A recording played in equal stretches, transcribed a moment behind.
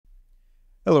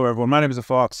Hello everyone, my name is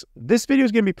Phawx. This video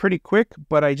is going to be pretty quick,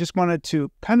 but I just wanted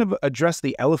to kind of address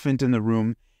the elephant in the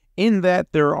room in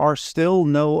that there are still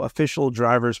no official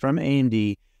drivers from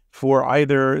AMD for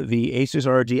either the Asus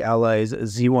ROG Ally's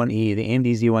Z1E, the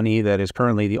AMD Z1E that is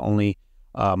currently the only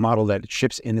model that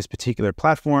ships in this particular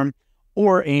platform,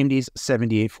 or AMD's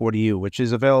 7840U, which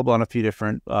is available on a few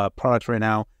different products right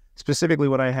now. Specifically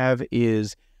what I have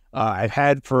is I've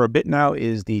had for a bit now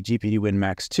is the GPD Win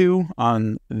Max 2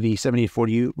 on the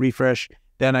 7840U refresh.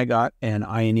 Then I got an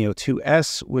i-Neo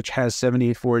 2S, which has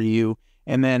 7840U.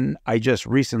 And then I just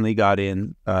recently got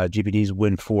in GPD's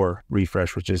Win 4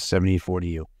 refresh, which is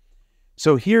 7840U.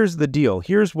 So here's the deal.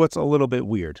 Here's what's a little bit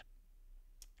weird.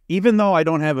 Even though I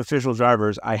don't have official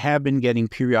drivers, I have been getting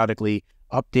periodically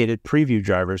updated preview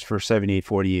drivers for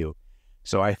 7840U.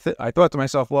 So I thought to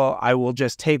myself, well, I will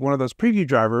just take one of those preview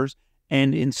drivers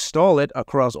and install it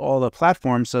across all the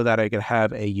platforms so that I could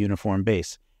have a uniform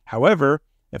base. However,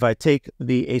 if I take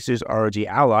the Asus ROG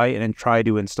Ally and then try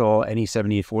to install any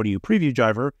 7840U preview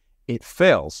driver, it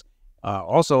fails.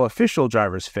 Also, official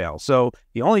drivers fail. So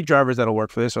the only drivers that'll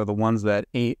work for this are the ones that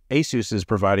Asus is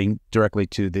providing directly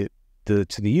to the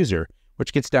user,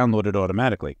 which gets downloaded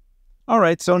automatically. All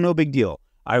right, so no big deal.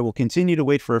 I will continue to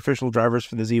wait for official drivers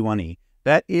for the Z1E.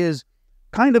 That is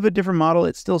kind of a different model.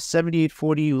 It's still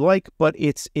 7840U-like, but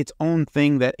it's its own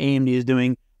thing that AMD is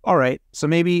doing. All right, so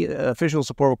maybe official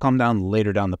support will come down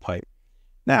later down the pipe.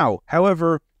 Now,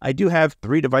 however, I do have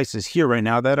 3 devices here right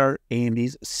now that are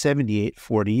AMD's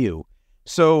 7840U.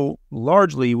 So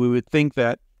largely, we would think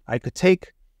that I could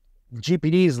take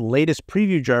GPD's latest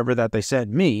preview driver that they sent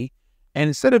me, and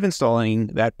instead of installing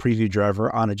that preview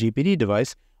driver on a GPD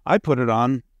device, I put it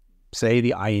on, say,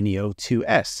 the i-Neo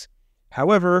 2S.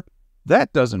 However,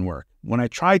 that doesn't work. When I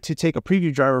try to take a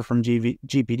preview driver from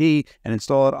GPD and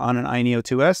install it on an i-Neo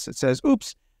 2S, it says,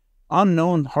 oops,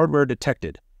 unknown hardware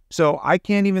detected. So I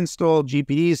can't even install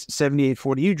GPD's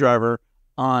 7840U driver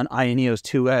on i-Neo's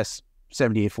 2S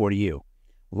 7840U.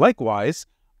 Likewise,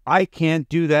 I can't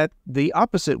do that the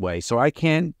opposite way. So I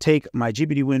can't take my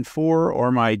GPD Win 4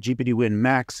 or my GPD Win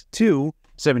Max 2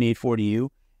 7840U,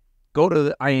 go to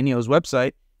the i-Neo's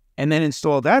website, and then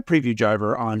install that preview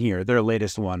driver on here, their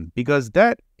latest one, because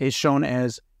that is shown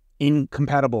as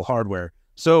incompatible hardware.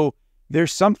 So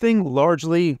there's something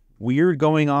largely weird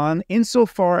going on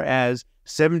insofar as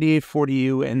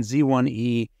 7840U and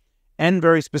Z1E, and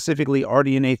very specifically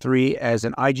RDNA 3 as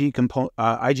an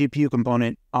iGPU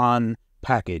component on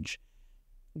package.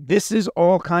 This is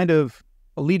all kind of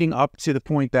leading up to the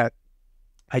point that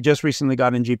I just recently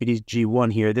got in GPD's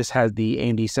G1 here. This has the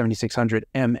AMD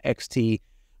 7600M XT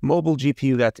mobile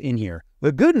GPU that's in here.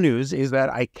 The good news is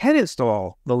that I can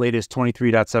install the latest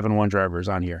 23.71 drivers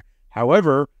on here.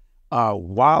 However,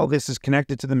 while this is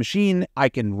connected to the machine, I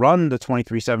can run the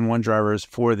 23.71 drivers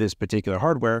for this particular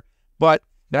hardware, but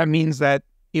that means that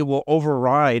it will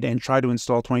override and try to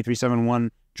install 23.71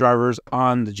 drivers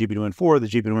on the GPD Win 4, the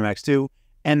GPD Win Max 2,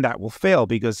 and that will fail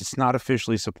because it's not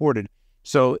officially supported.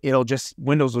 So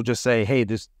Windows will just say, hey,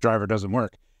 this driver doesn't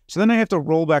work. So then I have to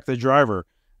roll back the driver.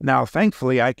 Now,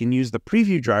 thankfully, I can use the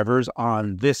preview drivers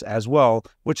on this as well,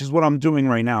 which is what I'm doing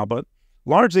right now. But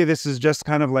largely, this is just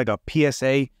kind of like a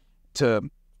PSA to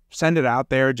send it out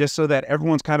there just so that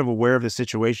everyone's kind of aware of the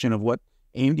situation of what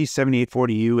AMD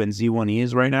 7840U and Z1E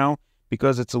is right now,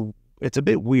 because it's a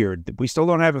bit weird. We still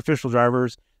don't have official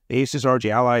drivers. The Asus ROG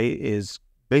Ally is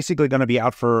basically going to be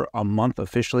out for a month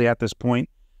officially at this point.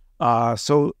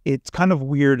 So it's kind of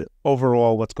weird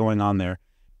overall what's going on there.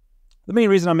 The main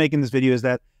reason I'm making this video is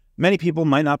that many people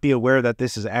might not be aware that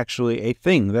this is actually a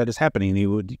thing that is happening.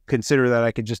 You would consider that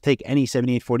I could just take any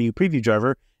 7840U preview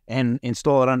driver and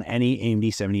install it on any AMD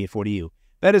 7840U.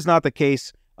 That is not the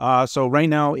case. So right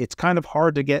now, it's kind of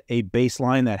hard to get a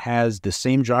baseline that has the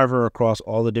same driver across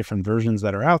all the different versions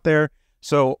that are out there.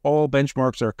 So all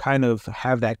benchmarks are kind of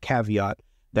have that caveat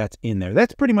that's in there.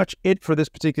 That's pretty much it for this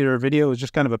particular video. It was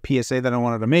just kind of a PSA that I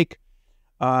wanted to make.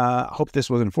 Hope this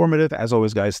was informative. As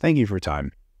always, guys, thank you for your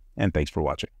time, and thanks for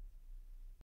watching.